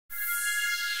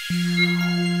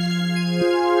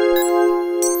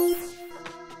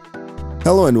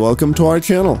Hello and welcome to our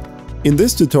channel. In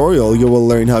this tutorial you will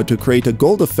learn how to create a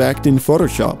gold effect in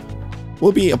Photoshop.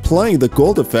 We'll be applying the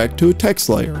gold effect to a text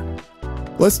layer.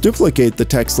 Let's duplicate the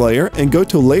text layer and go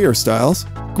to Layer Styles,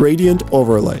 Gradient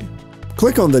Overlay.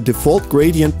 Click on the default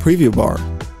gradient preview bar.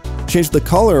 Change the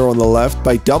color on the left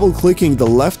by double-clicking the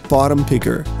left bottom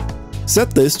picker.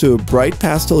 Set this to a bright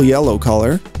pastel yellow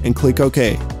color and click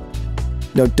OK.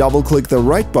 Now double-click the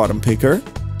right bottom picker.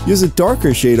 Use a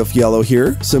darker shade of yellow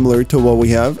here, similar to what we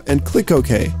have, and click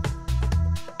OK.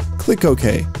 Click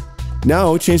OK.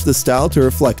 Now change the style to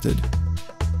reflected.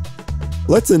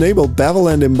 Let's enable Bevel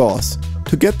and Emboss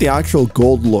to get the actual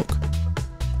gold look.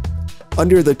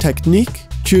 Under the Technique,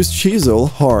 choose Chisel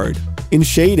Hard. In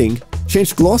Shading,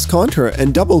 change Gloss Contour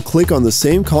and double-click on the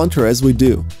same contour as we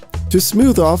do. To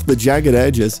smooth off the jagged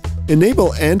edges,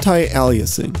 enable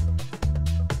Anti-Aliasing.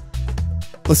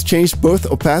 Let's change both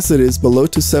opacities below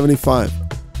to 75.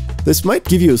 This might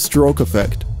give you a stroke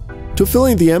effect. To fill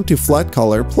in the empty flat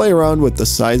color, play around with the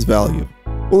size value.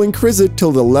 We'll increase it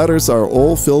till the letters are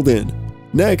all filled in.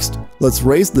 Next, let's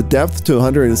raise the depth to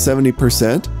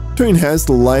 170% to enhance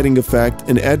the lighting effect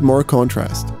and add more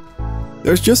contrast.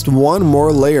 There's just one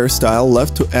more layer style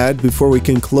left to add before we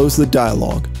can close the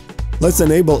dialog. Let's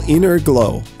enable Inner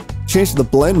Glow. Change the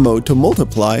blend mode to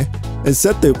multiply and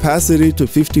set the opacity to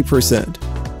 50%.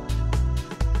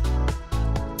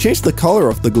 Change the color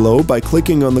of the glow by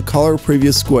clicking on the color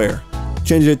preview square.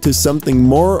 Change it to something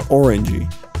more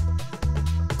orangey.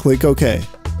 Click OK.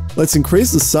 Let's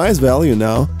increase the size value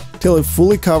now till it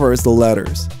fully covers the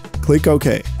letters. Click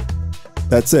OK.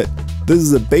 That's it. This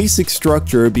is the basic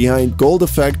structure behind gold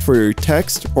effect for your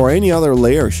text or any other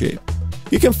layer shape.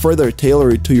 You can further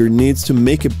tailor it to your needs to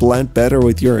make it blend better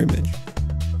with your image.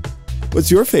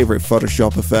 What's your favorite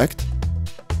Photoshop effect?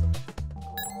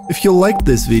 If you liked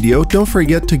this video, don't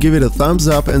forget to give it a thumbs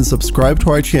up and subscribe to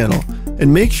our channel.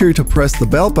 And make sure to press the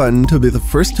bell button to be the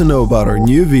first to know about our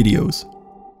new videos.